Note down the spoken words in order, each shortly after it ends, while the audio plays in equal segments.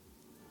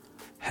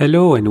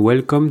Hello and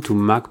welcome to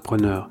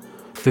Macpreneur,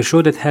 the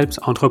show that helps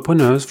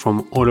entrepreneurs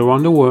from all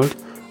around the world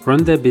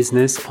run their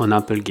business on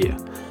Apple Gear.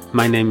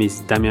 My name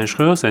is Damien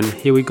Schreurs and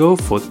here we go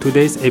for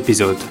today's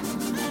episode.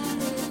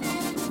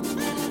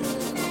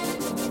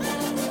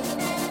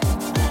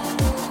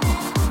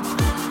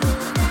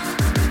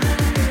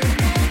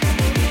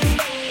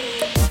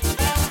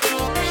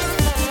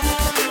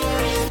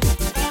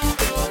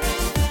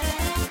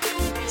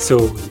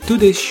 So, in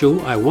today's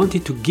show, I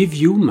wanted to give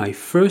you my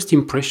first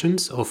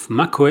impressions of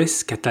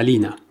macOS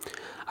Catalina.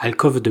 I'll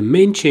cover the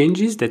main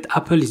changes that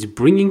Apple is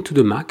bringing to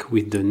the Mac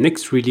with the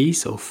next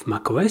release of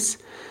macOS,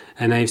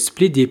 and I've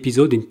split the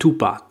episode in two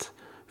parts.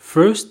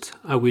 First,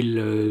 I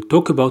will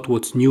talk about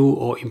what's new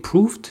or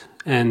improved,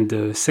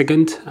 and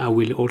second, I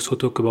will also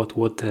talk about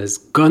what has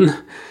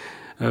gone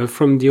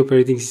from the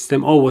operating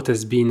system or what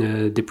has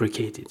been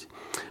deprecated.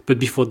 But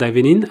before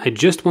diving in, I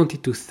just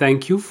wanted to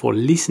thank you for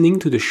listening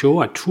to the show.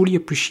 I truly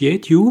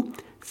appreciate you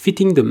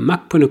fitting the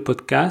Macpreneur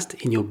podcast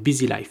in your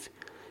busy life.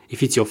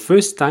 If it's your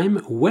first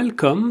time,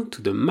 welcome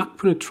to the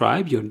Macpreneur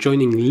tribe. You're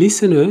joining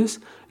listeners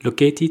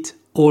located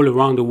all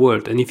around the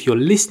world. And if you're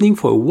listening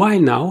for a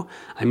while now,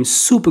 I'm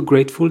super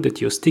grateful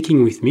that you're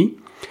sticking with me.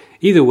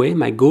 Either way,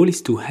 my goal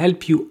is to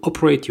help you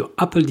operate your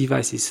Apple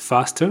devices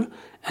faster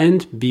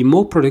and be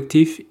more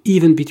productive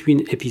even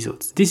between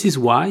episodes. This is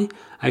why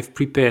I've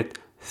prepared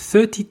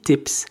 30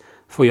 tips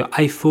for your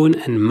iPhone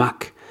and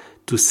Mac.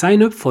 To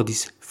sign up for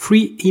this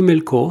free email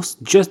course,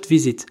 just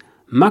visit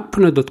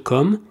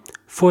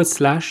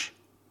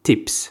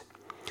macpreneur.com/tips.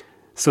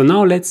 So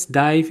now let's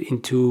dive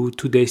into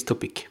today's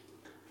topic.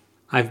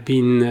 I've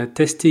been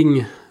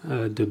testing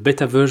the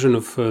beta version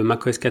of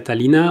macOS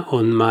Catalina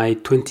on my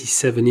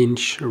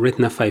 27-inch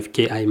Retina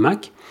 5K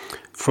iMac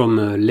from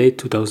late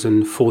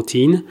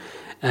 2014.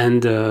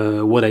 And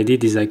what I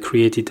did is I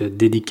created a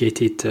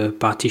dedicated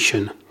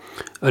partition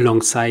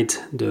alongside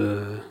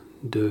the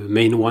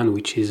main one,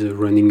 which is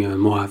running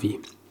Mojave.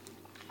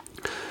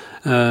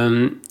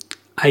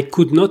 I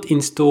could not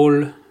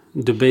install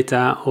the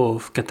beta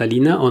of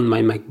Catalina on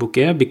my MacBook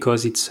Air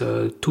because it's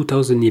a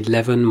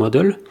 2011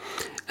 model,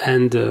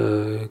 and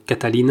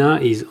Catalina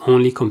is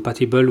only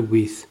compatible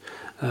with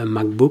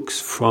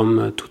MacBooks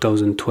from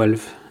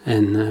 2012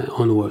 and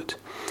onward.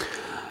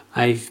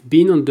 I've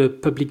been on the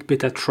public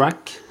beta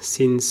track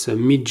since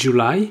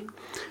mid-July,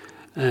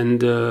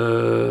 and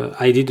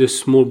I did a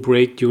small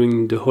break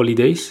during the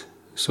holidays.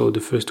 So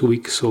the first 2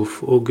 weeks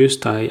of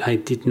August, I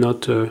did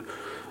not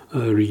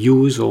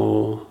use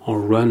or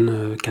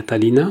run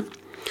Catalina.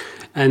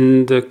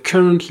 And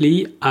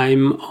currently,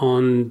 I'm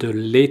on the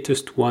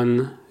latest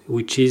one,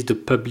 which is the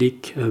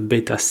public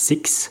beta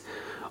 6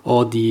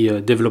 or the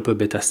developer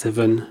beta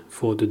 7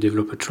 for the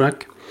developer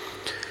track.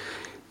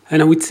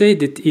 And I would say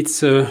that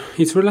it's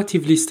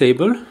relatively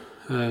stable.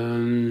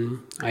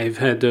 I've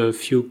had a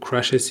few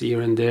crashes here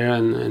and there,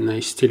 and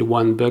I still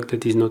one bug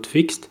that is not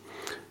fixed.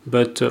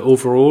 But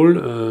overall,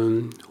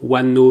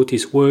 OneNote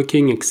is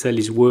working, Excel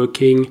is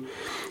working.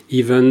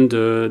 Even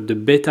the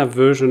beta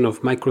version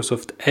of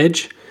Microsoft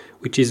Edge,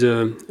 which is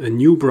a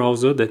new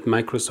browser that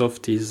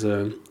Microsoft is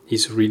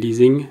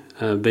releasing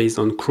based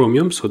on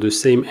Chromium, so the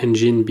same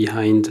engine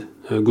behind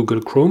Google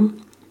Chrome.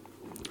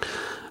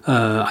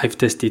 I've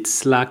tested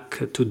Slack,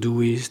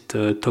 Todoist,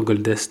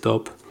 Toggle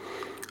Desktop.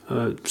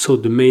 So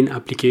the main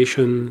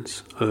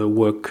applications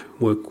work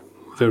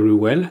very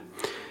well.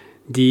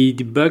 The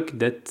bug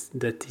that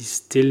is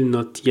still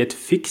not yet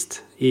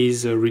fixed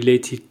is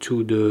related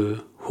to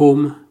the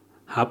Home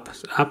app.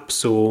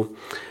 So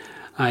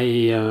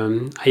I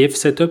have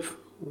set up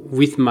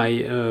with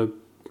my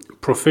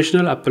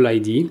professional Apple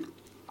ID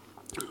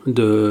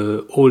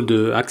all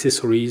the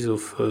accessories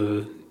of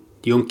the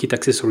HomeKit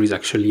accessories.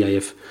 Actually, I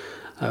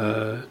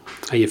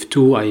have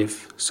two. I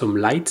have some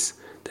lights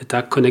that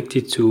are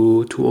connected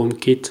to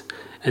HomeKit,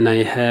 and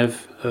I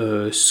have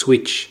a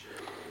switch,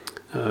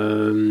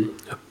 a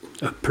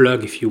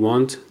plug if you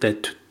want,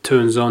 that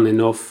turns on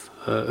and off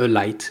a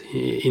light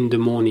in the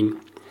morning.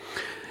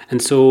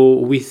 And so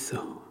with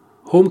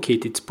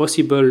HomeKit, it's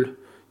possible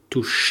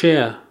to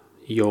share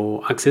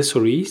your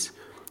accessories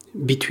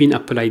between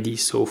Apple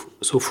IDs. So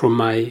from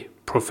my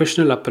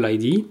professional Apple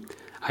ID,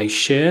 I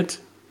shared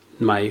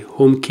my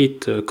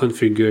HomeKit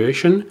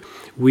configuration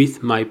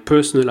with my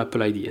personal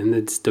Apple ID, and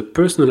it's the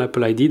personal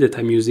Apple ID that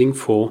I'm using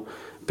for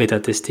beta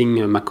testing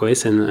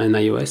macOS and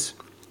iOS.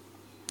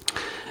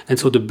 And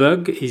so the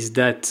bug is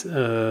that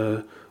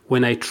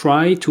when I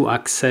try to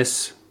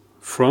access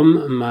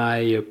from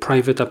my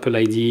private Apple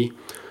ID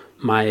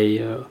my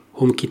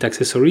HomeKit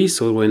accessories,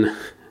 so when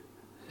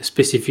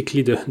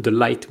specifically the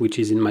light which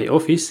is in my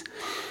office,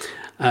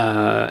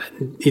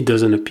 it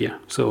doesn't appear.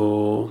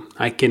 So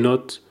I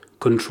cannot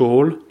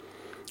control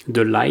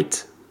the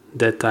light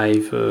that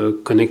I've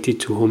connected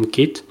to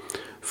HomeKit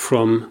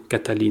from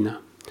Catalina.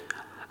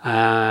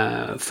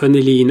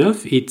 Funnily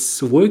enough,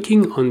 it's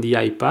working on the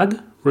iPad,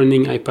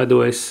 running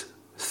iPadOS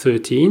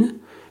 13,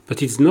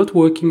 but it's not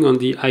working on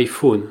the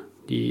iPhone,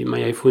 my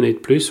iPhone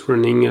 8 Plus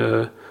running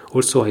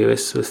also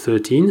iOS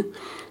 13.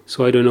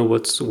 So I don't know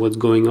what's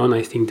going on.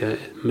 I think there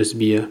must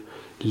be a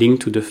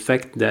linked to the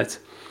fact that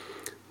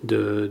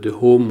the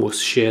home was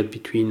shared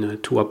between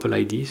two Apple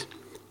IDs.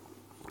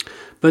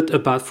 But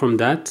apart from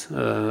that,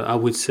 I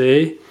would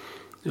say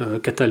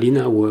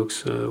Catalina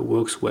works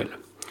well.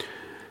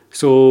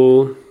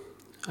 So,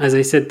 as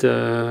I said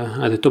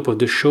at the top of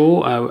the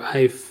show,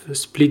 I've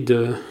split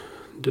the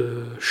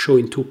show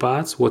in two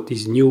parts: what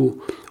is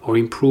new or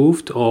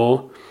improved,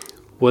 or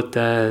what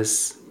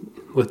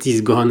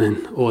is gone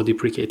and or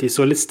deprecated.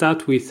 So let's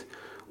start with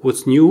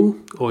what's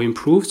new or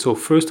improved. So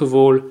first of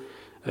all,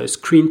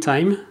 screen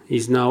time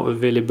is now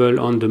available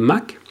on the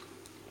Mac,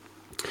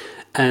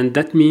 and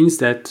that means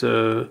that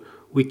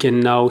we can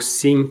now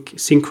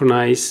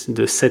synchronize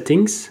the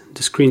settings,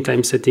 the screen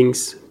time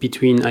settings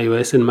between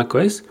iOS and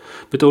macOS,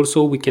 but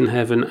also we can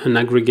have an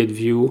aggregate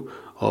view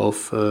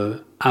of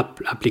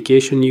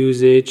application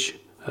usage,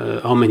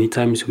 how many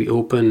times we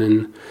open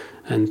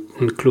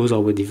and close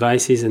our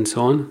devices and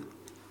so on.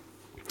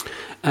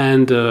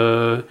 And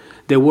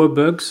there were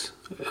bugs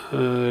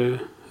a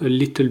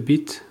little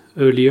bit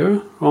earlier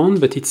on,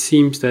 but it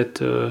seems that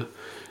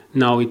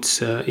now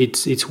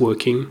it's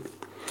working.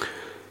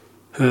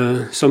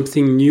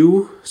 Something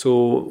new.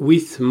 So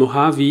with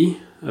Mojave,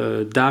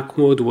 dark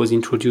mode was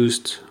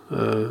introduced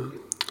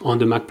on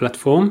the Mac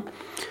platform,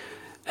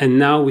 and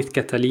now with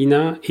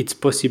Catalina, it's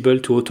possible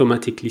to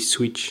automatically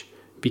switch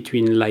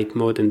between light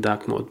mode and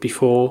dark mode.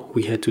 Before,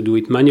 we had to do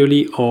it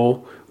manually,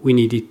 or we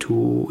needed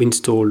to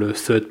install a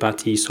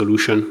third-party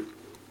solution.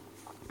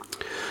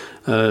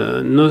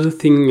 Another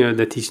thing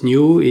that is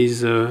new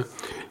is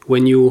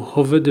when you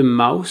hover the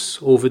mouse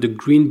over the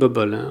green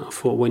bubble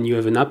for when you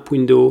have an app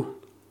window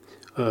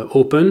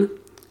open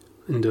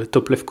in the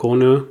top left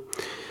corner.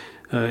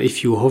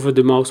 If you hover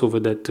the mouse over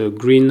that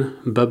green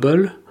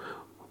bubble,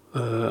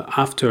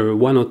 after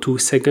 1 or 2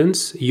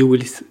 seconds, you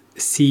will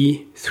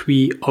see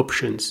 3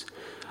 options: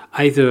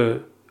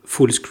 either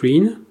full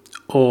screen,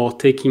 or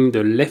taking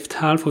the left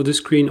half of the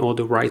screen, or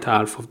the right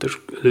half of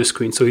the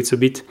screen. So it's a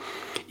bit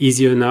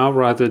easier now,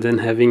 rather than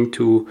having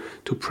to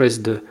press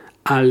the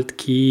Alt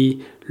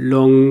key,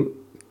 long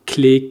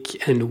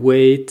click and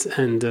wait,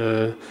 and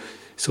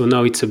so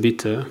now it's a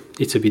bit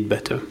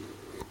better.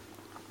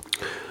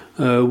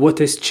 What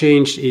has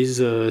changed is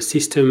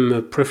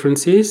system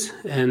preferences,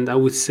 and I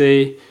would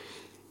say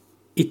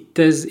it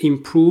has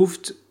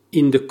improved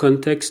in the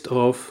context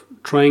of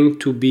trying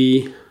to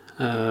be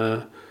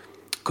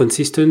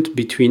consistent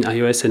between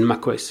iOS and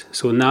macOS.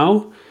 So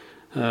now,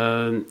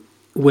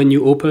 when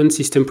you open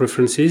system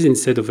preferences,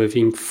 instead of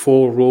having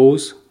 4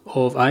 rows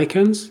of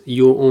icons,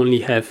 you only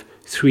have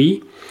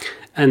 3,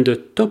 and the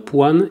top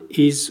one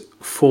is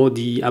for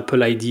the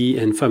Apple ID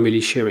and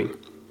family sharing.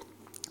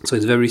 So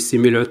it's very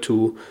similar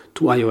to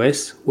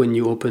iOS. When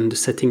you open the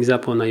settings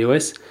app on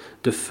iOS,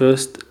 the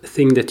first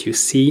thing that you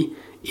see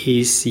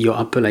is your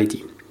Apple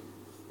ID.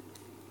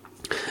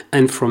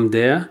 And from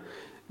there,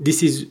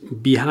 this is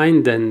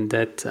behind then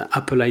that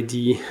Apple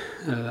ID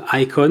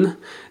icon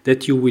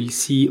that you will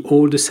see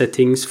all the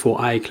settings for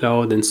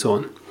iCloud and so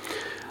on.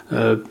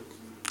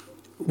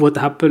 What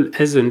Apple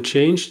hasn't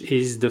changed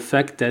is the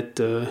fact that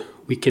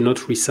we cannot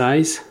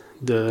resize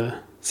the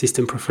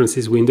system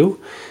preferences window,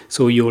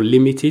 so you're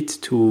limited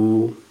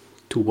to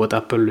what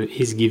Apple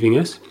is giving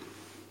us.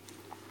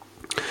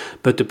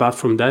 But apart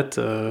from that,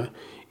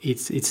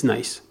 it's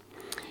nice.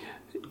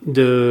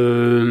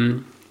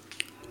 The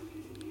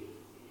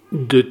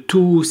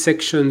 2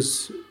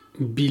 sections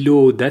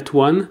below that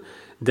one,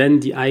 then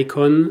the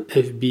icon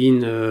have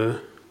been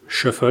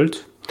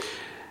shuffled,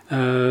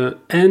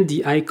 and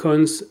the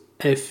icons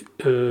have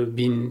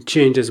been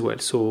changed as well.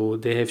 So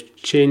they have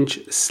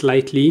changed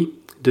slightly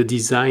the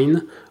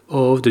design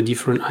of the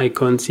different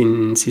icons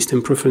in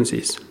system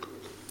preferences.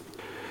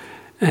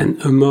 And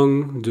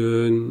among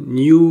the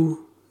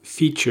new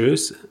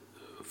features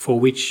for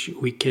which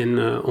we can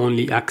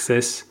only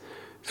access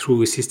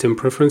through system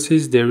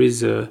preferences, there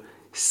is a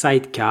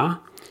Sidecar,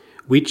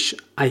 which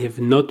I have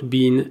not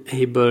been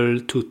able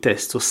to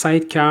test. So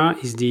Sidecar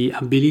is the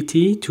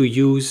ability to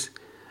use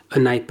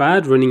an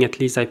iPad running at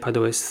least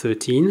iPadOS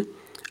 13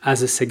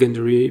 as a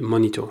secondary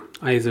monitor,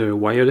 either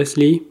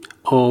wirelessly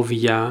or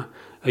via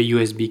a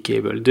USB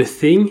cable. The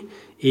thing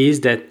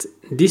is that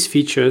this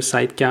feature,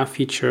 Sidecar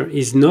feature,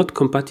 is not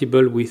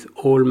compatible with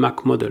all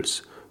Mac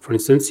models. For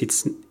instance,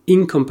 it's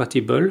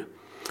incompatible.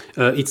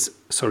 It's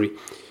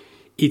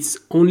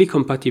only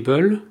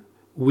compatible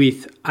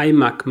with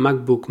iMac,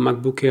 MacBook,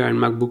 MacBook Air, and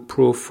MacBook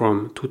Pro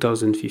from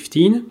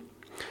 2015.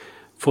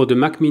 For the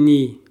Mac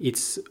Mini,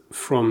 it's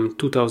from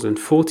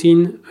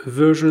 2014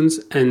 versions,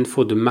 and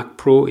for the Mac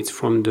Pro, it's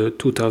from the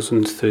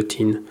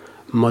 2013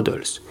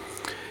 models.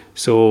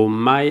 So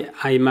my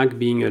iMac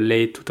being a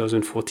late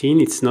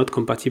 2014, it's not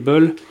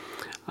compatible.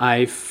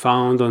 I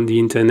found on the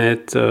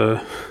internet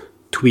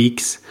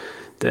tweaks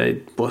that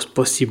it was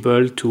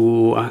possible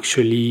to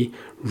actually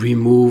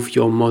remove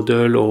your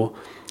model or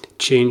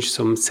change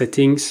some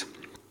settings.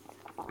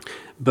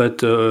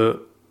 But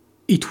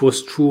it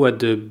was true at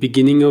the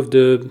beginning of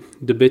the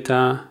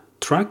beta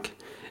track,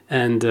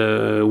 and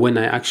when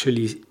I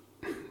actually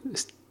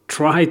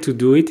tried to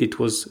do it, it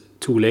was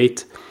too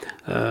late.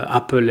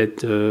 Apple had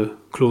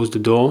closed the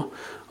door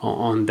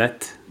on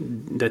that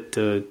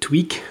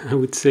tweak, I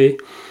would say,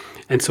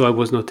 and so I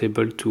was not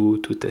able to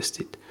test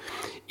it.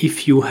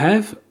 If you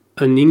have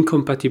an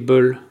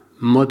incompatible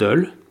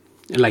model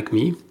like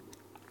me,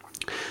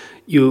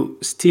 you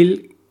still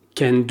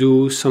can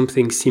do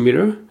something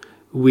similar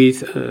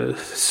with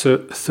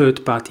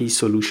third-party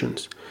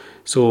solutions.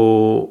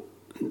 So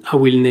I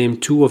will name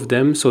two of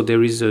them. So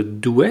there is a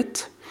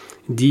Duet,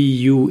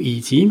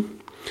 D-U-E-T,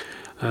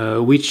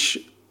 which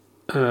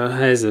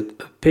has a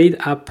paid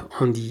app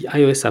on the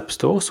iOS App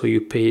Store. So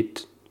you pay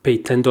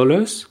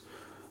 $10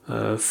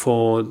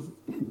 for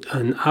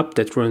an app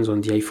that runs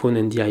on the iPhone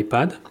and the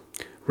iPad,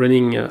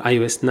 running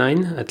iOS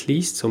 9 at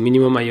least, so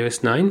minimum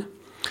iOS 9.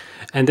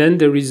 And then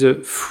there is a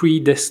free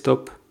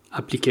desktop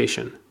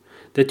application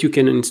that you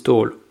can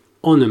install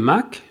on a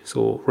Mac,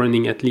 so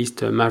running at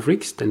least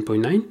Mavericks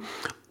 10.9,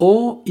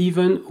 or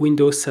even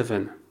Windows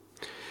 7.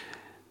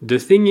 The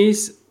thing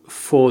is,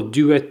 for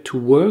Duet to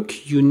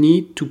work, you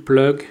need to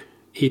plug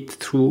it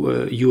through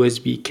a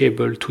USB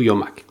cable to your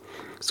Mac.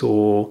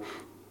 So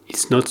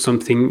it's not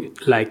something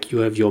like you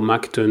have your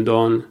Mac turned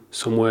on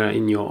somewhere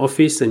in your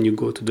office and you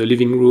go to the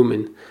living room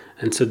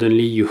and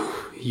suddenly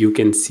you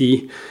can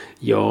see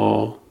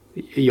your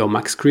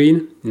Mac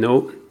screen.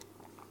 No,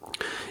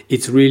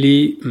 it's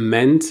really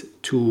meant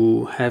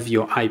to have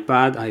your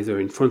iPad either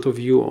in front of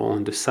you or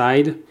on the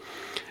side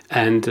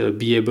and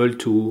be able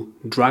to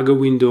drag a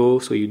window.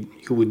 So you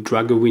would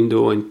drag a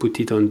window and put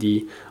it on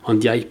the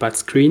iPad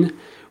screen,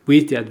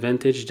 with the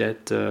advantage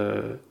that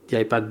the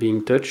iPad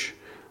being touch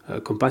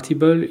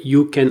compatible,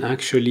 you can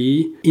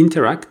actually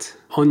interact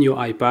on your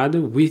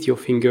iPad with your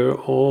finger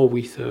or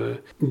with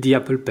the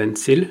Apple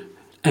Pencil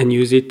and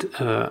use it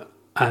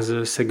as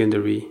a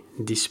secondary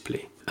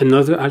display.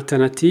 Another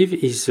alternative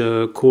is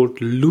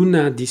called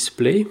Luna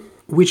Display,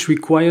 which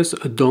requires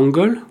a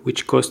dongle,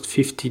 which costs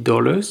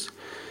 $50.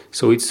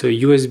 So it's a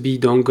USB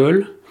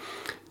dongle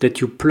that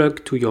you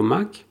plug to your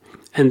Mac,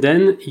 and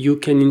then you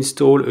can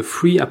install a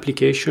free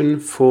application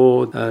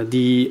for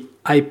the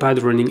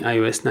iPad running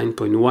iOS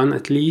 9.1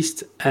 at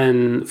least,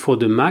 and for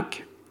the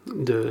Mac,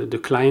 the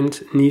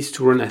client needs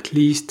to run at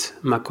least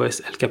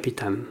macOS El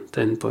Capitan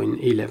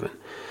 10.11.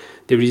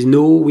 There is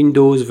no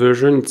Windows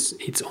version,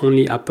 it's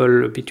only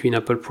Apple, between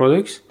Apple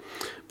products,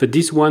 but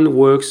this one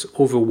works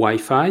over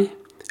Wi-Fi,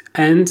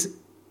 and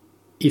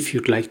if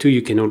you'd like to,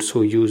 you can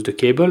also use the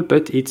cable,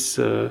 but it's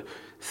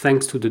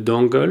thanks to the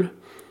dongle,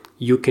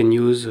 you can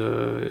use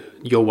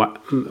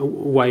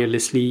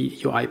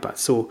wirelessly your iPad.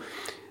 So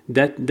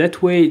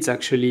that way it's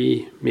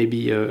actually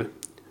maybe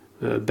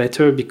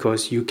better,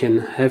 because you can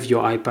have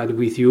your iPad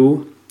with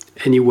you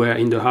anywhere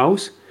in the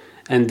house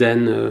and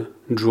then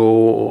draw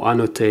or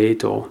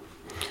annotate or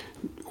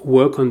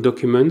work on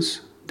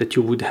documents that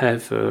you would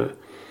have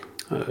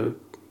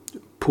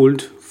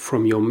pulled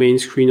from your main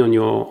screen on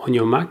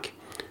your Mac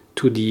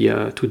to the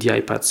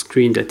iPad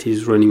screen that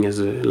is running as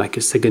like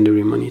a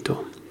secondary monitor.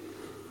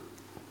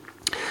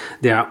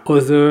 There are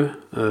other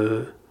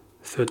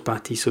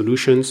third-party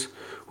solutions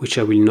which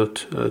I will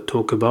not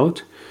talk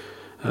about,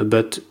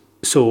 but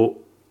so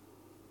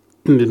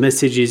the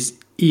message is,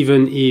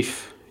 even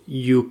if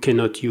you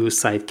cannot use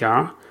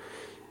Sidecar,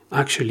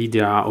 actually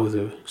there are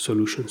other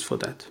solutions for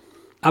that.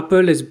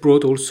 Apple has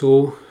brought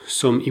also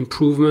some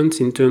improvements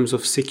in terms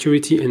of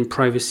security and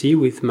privacy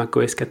with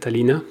macOS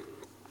Catalina.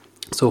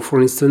 So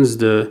for instance,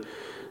 the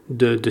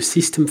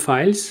system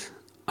files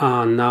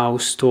are now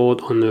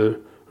stored on a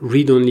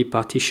read-only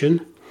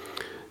partition.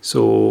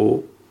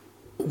 So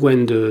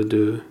when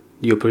the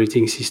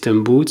operating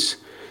system boots,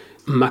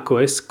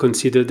 macOS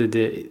consider that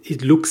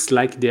it looks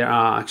like there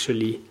are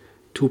actually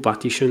two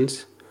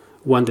partitions,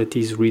 one that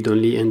is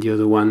read-only and the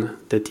other one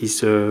that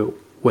is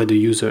where the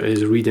user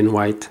has read and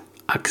write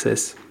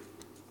access.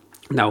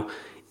 Now,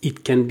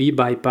 it can be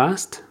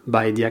bypassed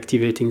by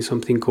deactivating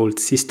something called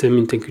System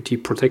Integrity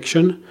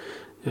Protection,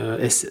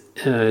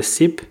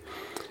 SIP,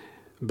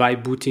 by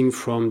booting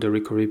from the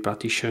recovery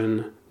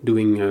partition,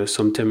 doing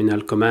some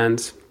terminal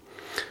commands.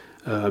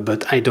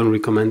 But I don't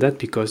recommend that,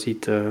 because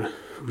it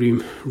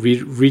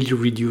really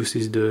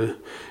reduces the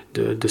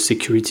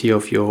security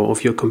of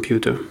your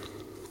computer.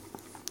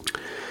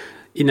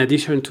 In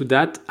addition to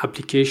that,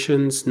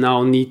 applications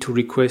now need to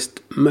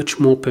request much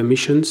more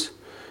permissions,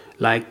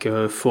 like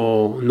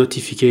for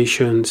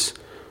notifications,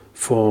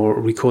 for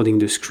recording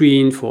the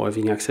screen, for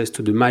having access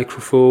to the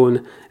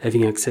microphone,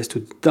 having access to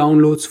the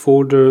downloads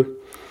folder.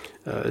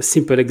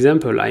 Simple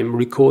example, I'm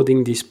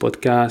recording this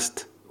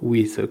podcast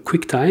with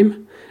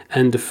QuickTime,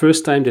 and the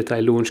first time that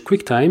I launched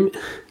QuickTime,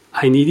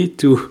 I needed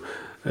to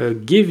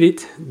give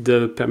it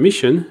the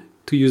permission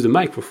to use the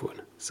microphone.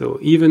 So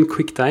even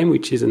QuickTime,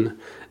 which is an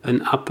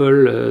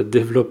Apple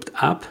developed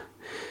app,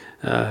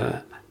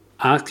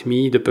 asked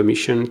me the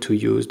permission to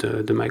use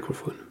the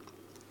microphone.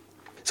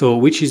 So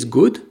which is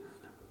good,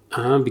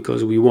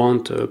 because we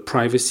want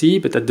privacy,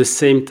 but at the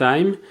same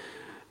time,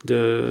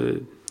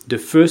 the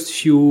first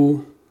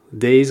few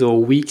days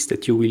or weeks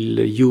that you will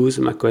use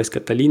macOS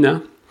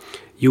Catalina,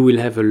 you will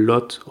have a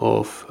lot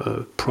of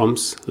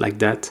prompts like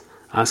that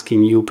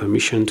asking you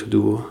permission to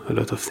do a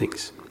lot of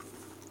things.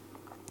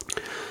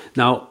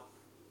 Now,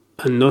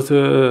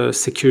 another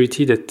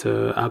security that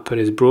Apple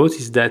has brought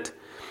is that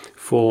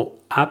for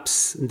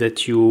apps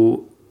that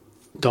you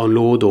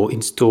download or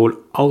install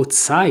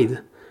outside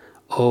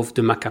of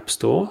the Mac App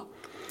Store,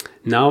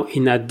 now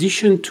in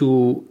addition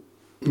to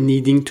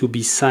needing to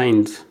be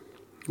signed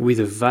with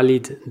a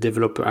valid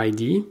developer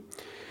ID,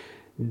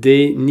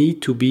 they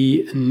need to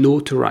be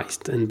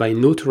notarized. And by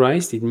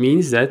notarized, it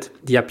means that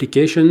the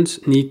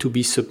applications need to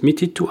be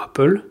submitted to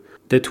Apple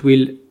that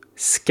will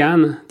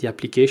scan the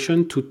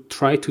application to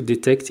try to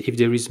detect if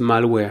there is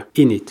malware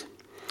in it.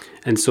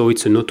 And so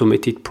it's an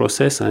automated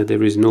process.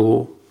 There is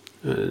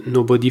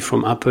nobody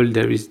from Apple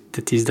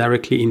that is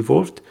directly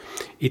involved.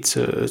 It's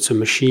a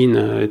machine,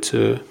 it's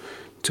a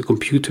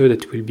computer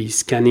that will be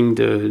scanning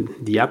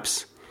the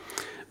apps.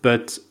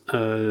 But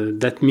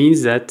that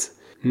means that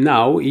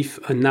now if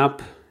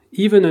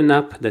even an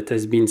app that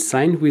has been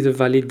signed with a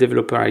valid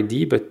developer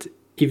ID, but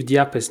if the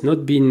app has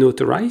not been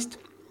notarized,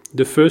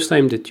 the first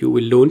time that you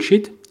will launch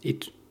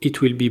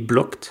it will be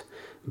blocked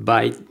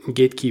by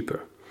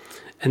Gatekeeper.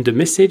 And the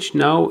message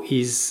now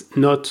is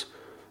not,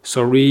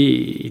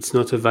 sorry, it's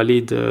not a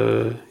valid,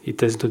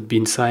 it has not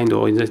been signed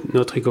or it's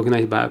not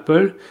recognized by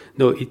Apple.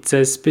 No, it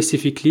says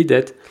specifically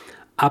that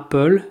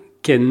Apple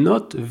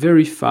cannot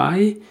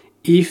verify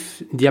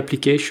if the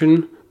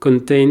application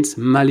contains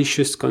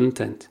malicious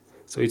content.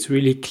 So it's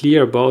really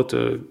clear about,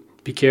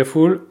 be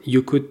careful,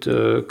 you could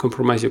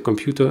compromise your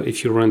computer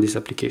if you run this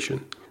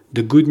application.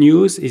 The good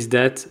news is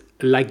that,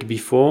 like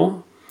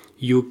before,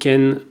 you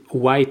can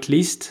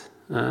whitelist,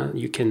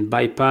 you can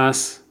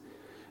bypass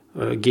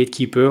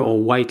Gatekeeper or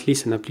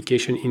whitelist an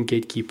application in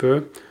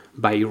Gatekeeper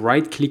by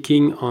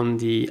right-clicking on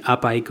the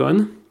app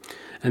icon,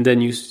 and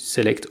then you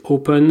select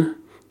Open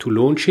to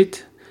launch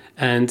it,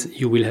 and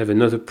you will have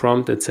another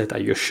prompt that says, are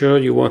you sure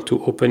you want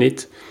to open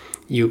it?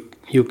 You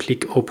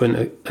click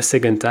Open a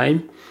second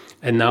time,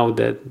 and now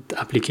that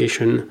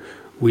application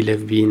will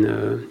have been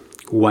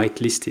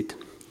whitelisted.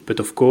 But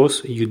of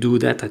course, you do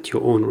that at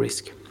your own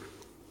risk.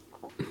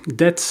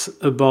 That's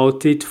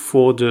about it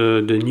for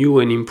the new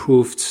and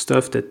improved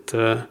stuff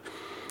that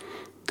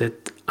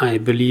I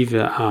believe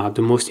are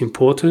the most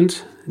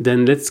important.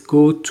 Then let's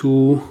go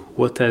to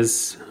what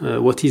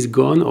is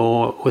gone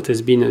or what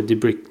has been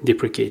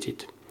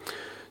deprecated.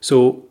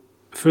 So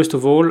first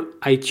of all,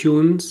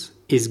 iTunes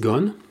is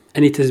gone,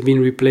 and it has been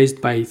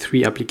replaced by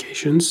 3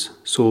 applications.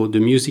 So the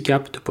music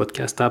app, the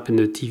podcast app, and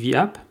the TV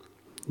app.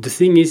 The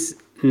thing is,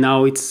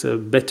 now it's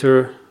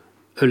better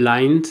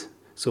aligned.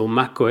 So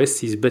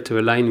macOS is better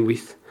aligned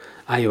with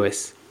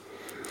iOS.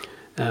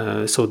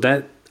 So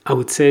that I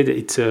would say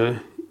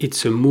that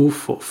it's a move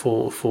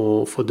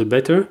for the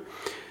better.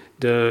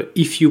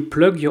 If you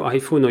plug your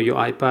iPhone or your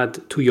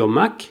iPad to your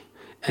Mac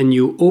and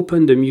you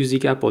open the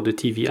music app or the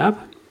TV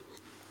app,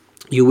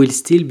 you will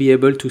still be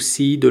able to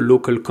see the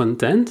local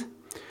content.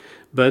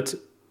 But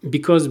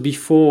because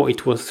before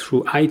it was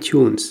through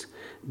iTunes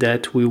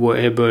that we were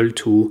able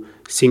to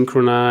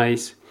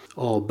synchronize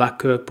or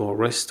backup or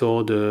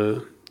restore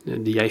the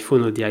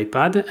iPhone or the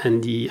iPad,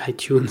 and the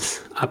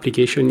iTunes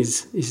application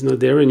is not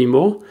there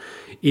anymore,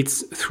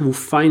 it's through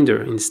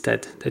Finder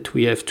instead that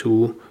we have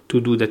to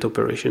do that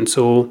operation.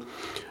 So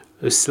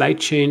a slight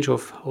change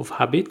of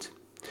habit.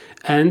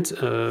 And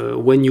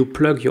when you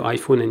plug your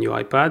iPhone and your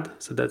iPad,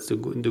 so that's the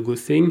good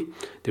thing,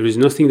 there is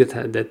nothing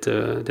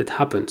that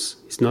happens.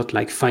 It's not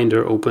like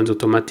Finder opens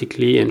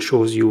automatically and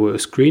shows you a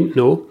screen.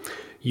 No,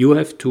 you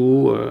have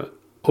to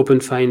open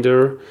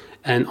Finder,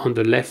 and on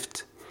the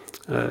left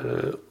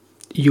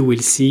you will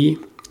see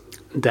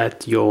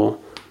that your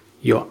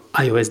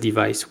iOS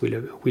device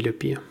will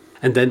appear.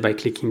 And then by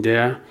clicking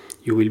there,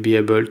 you will be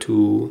able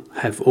to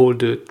have all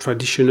the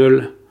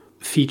traditional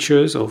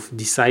features of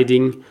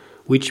deciding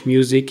which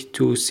music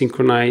to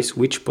synchronize,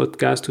 which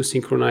podcast to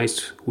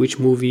synchronize, which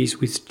movies,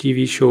 which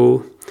TV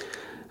show.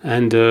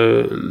 And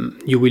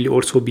you will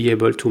also be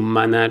able to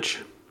manage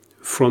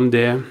from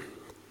there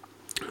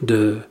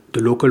the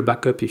local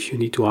backup if you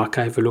need to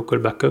archive a local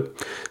backup.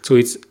 So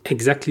it's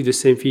exactly the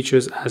same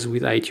features as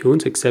with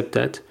iTunes, except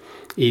that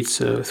it's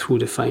through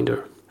the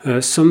Finder.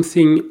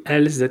 Something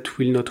else that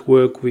will not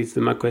work with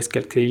the macOS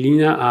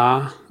Catalina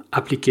are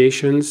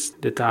applications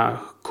that are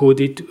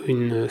coded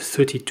in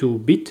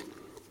 32-bit.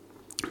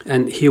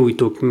 And here we're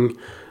talking,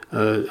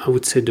 I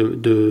would say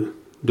the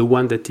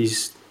one that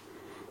is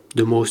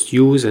the most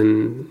used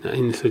and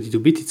in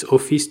 32-bit, it's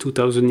Office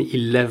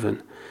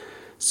 2011.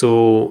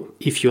 So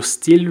if you're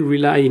still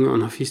relying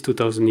on Office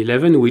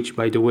 2011, which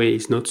by the way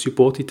is not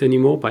supported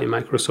anymore by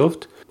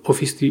Microsoft,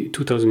 Office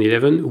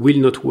 2011 will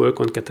not work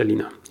on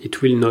Catalina.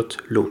 It will not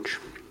launch.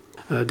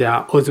 There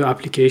are other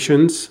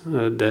applications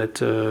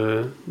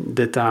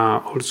that are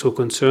also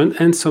concerned,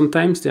 and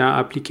sometimes there are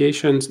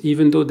applications,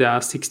 even though there are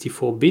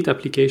 64-bit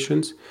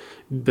applications,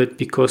 but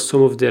because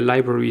some of their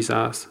libraries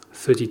are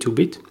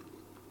 32-bit,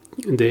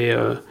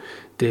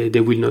 they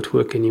will not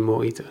work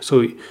anymore either.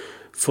 So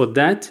for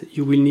that,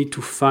 you will need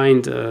to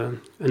find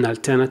an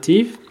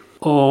alternative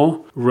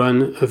or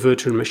run a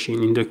virtual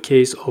machine. In the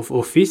case of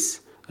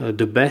Office,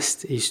 the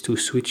best is to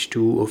switch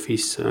to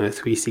Office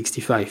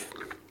 365.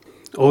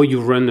 Or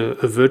you run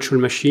a virtual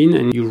machine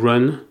and you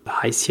run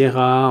High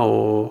Sierra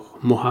or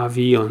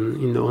Mojave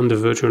on the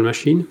virtual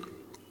machine.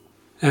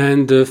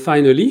 And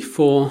finally,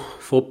 for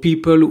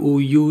people who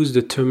use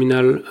the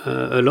terminal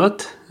a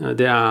lot,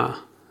 there are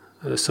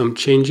some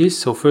changes.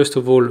 So first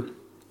of all,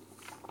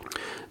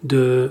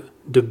 the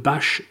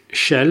bash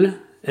shell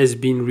has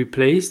been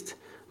replaced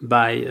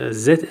by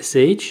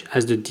ZSH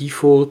as the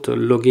default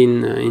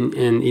login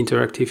and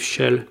interactive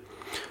shell,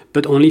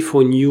 but only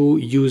for new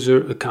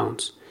user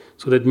accounts.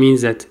 So that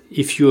means that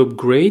if you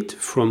upgrade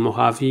from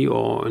Mojave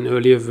or an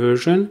earlier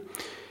version,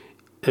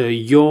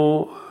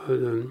 your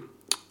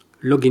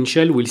login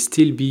shell will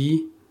still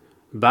be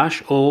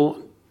bash or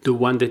the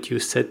one that you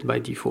set by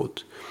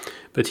default.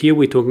 But here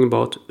we're talking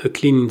about a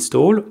clean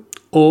install,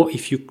 or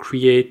if you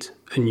create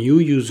a new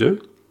user,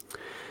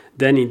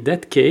 then in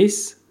that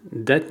case,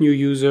 that new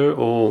user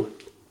or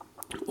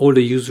all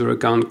the user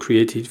account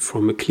created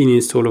from a clean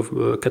install of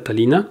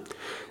Catalina,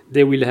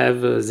 they will have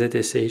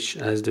ZSH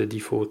as the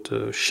default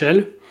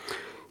shell.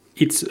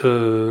 It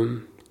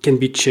can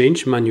be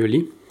changed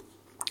manually.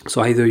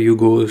 So either you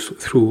go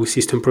through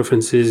System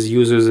Preferences,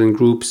 Users and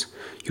Groups,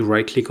 you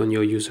right-click on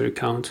your user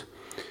account,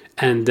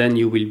 and then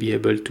you will be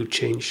able to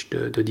change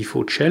the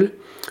default shell.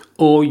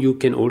 Or you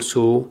can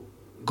also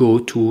go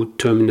to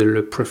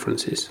Terminal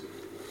Preferences.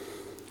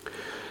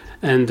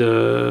 And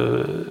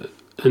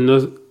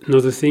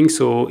another thing,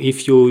 so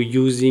if you're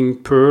using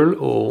Perl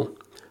or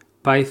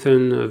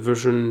Python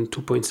version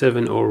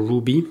 2.7 or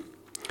Ruby,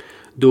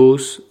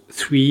 those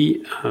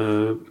three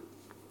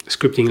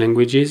scripting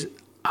languages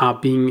are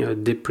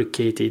being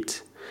deprecated.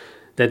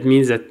 That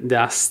means that they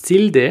are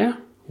still there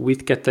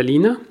with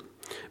Catalina,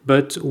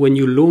 but when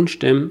you launch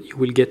them, you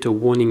will get a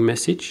warning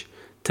message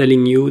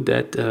telling you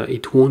that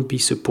it won't be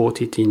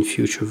supported in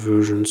future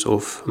versions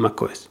of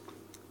macOS.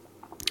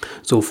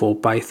 So for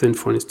Python,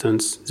 for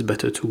instance, it's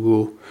better to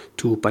go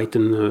to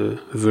Python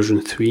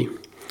version 3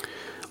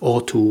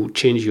 or to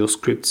change your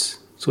scripts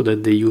so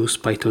that they use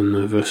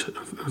Python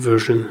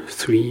version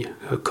 3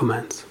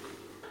 commands.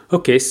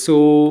 Okay,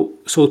 so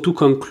to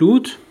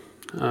conclude,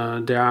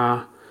 there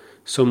are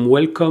some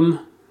welcome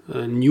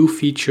new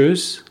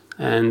features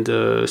and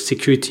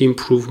security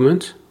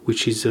improvement,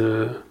 which is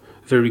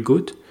very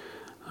good.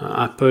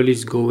 Apple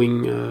is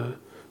going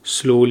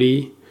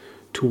slowly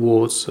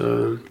towards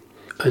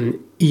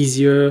an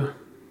easier,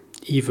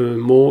 even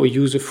more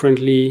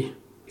user-friendly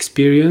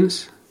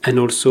experience, and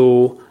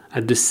also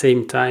at the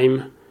same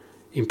time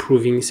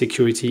improving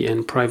security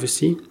and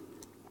privacy.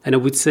 And I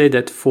would say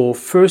that for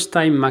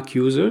first-time Mac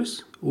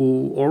users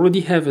who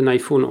already have an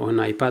iPhone or an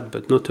iPad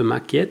but not a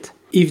Mac yet,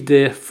 if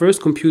their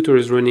first computer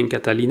is running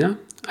Catalina,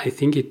 I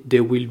think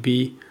they will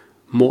be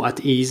more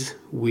at ease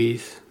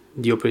with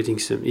the operating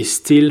system. It's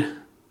still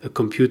a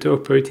computer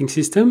operating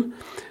system,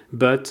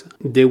 but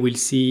they will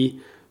see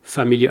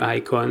familiar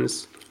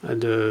icons.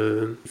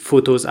 The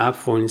Photos app,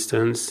 for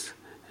instance,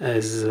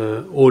 has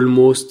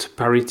almost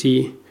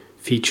parity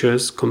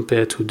features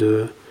compared to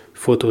the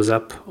Photos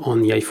app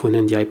on the iPhone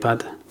and the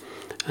iPad,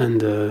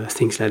 and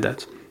things like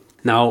that.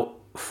 Now,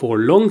 for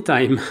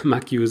long-time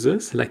Mac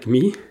users like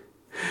me,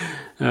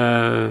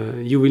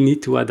 you will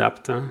need to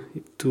adapt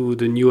to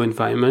the new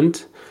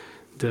environment.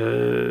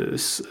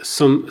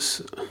 Some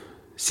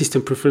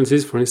System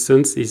Preferences, for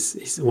instance,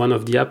 is one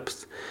of the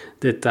apps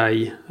that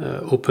I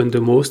open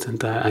the most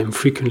and I'm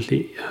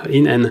frequently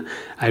in, and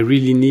I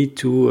really need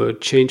to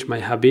change my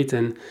habit,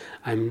 and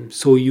I'm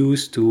so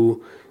used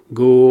to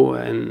go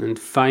and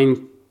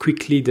find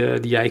quickly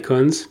the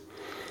icons.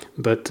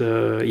 But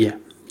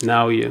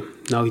now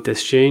it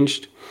has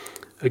changed.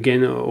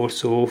 Again,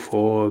 also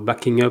for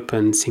backing up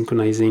and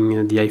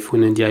synchronizing the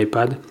iPhone and the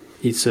iPad,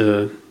 it's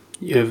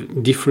you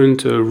have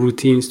different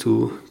routines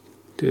to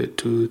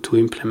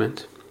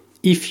implement.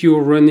 If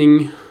you're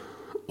running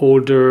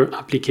older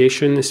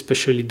applications,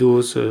 especially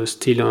those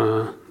still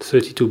on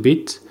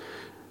 32-bit,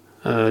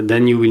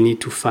 then you will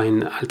need to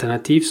find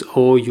alternatives,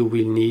 or you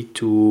will need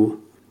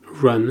to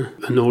run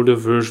an older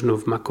version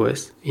of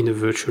macOS in a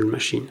virtual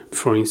machine.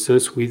 For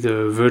instance, with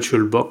a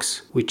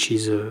VirtualBox, which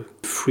is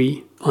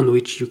free, on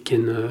which you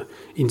can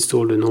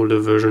install an older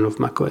version of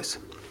macOS.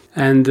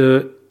 And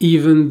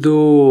even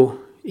though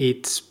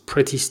it's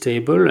pretty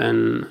stable,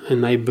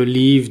 and I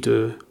believe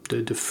the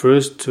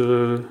first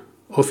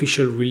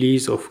official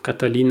release of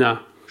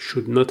Catalina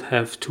should not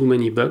have too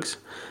many bugs,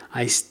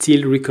 I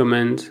still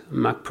recommend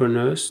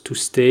Macpreneurs to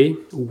stay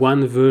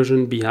one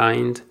version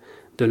behind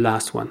the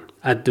last one,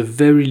 at the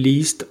very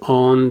least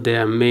on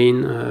their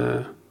main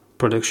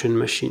production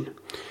machine.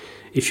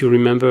 If you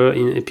remember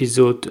in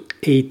episode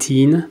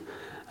 18,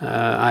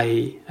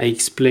 I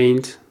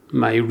explained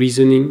my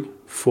reasoning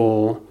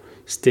for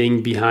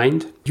staying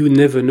behind. You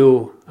never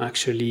know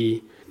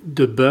actually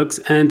the bugs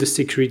and the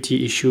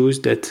security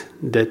issues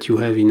that you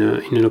have in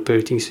an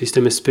operating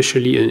system,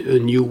 especially a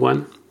new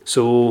one.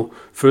 So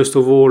first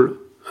of all,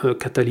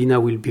 Catalina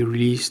will be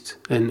released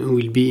and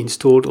will be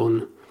installed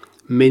on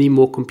many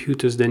more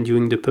computers than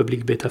during the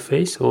public beta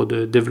phase or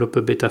the developer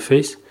beta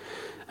phase.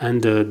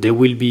 and there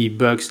will be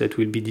bugs that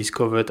will be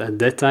discovered at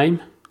that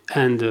time.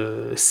 And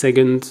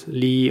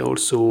secondly,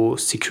 also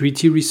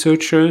security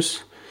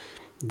researchers,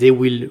 they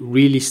will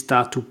really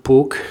start to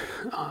poke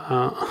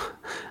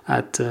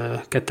at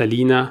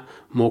Catalina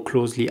more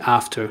closely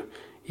after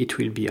it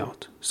will be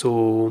out.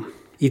 So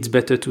it's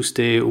better to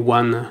stay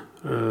one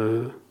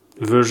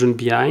version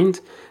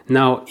behind.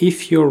 Now,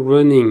 if you're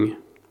running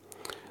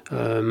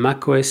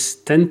macOS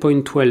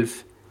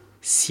 10.12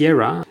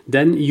 Sierra,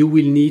 then you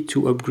will need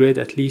to upgrade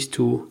at least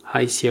to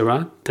High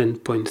Sierra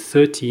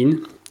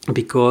 10.13,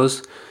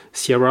 because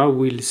Sierra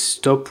will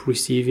stop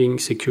receiving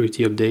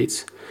security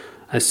updates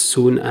as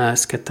soon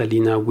as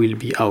Catalina will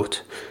be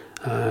out.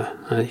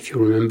 If you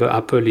remember,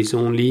 Apple is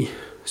only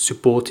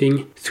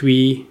supporting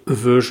 3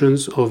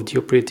 versions of the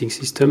operating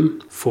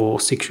system for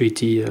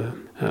security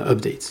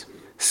updates.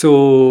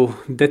 So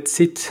that's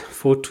it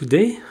for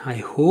today. I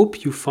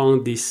hope you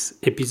found this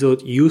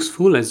episode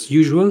useful as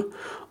usual.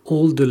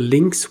 All the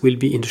links will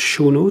be in the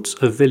show notes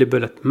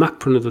available at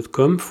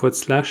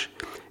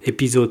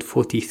macpreneur.com/episode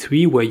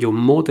 43, where you're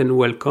more than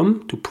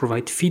welcome to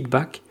provide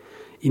feedback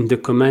in the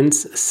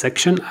comments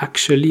section.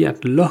 Actually,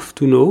 I'd love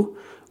to know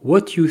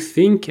what you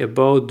think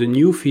about the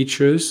new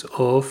features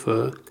of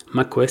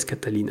macOS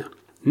Catalina.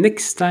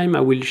 Next time,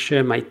 I will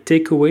share my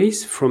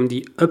takeaways from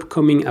the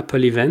upcoming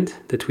Apple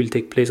event that will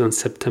take place on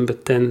September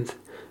 10th,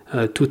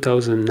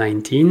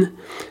 2019,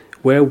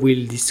 where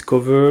we'll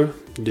discover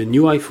the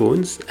new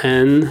iPhones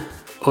and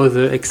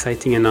other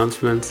exciting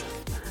announcements.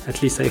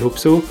 At least I hope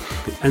so.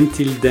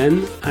 Until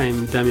then,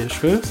 I'm Damien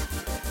Schurz,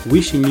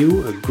 wishing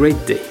you a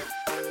great day.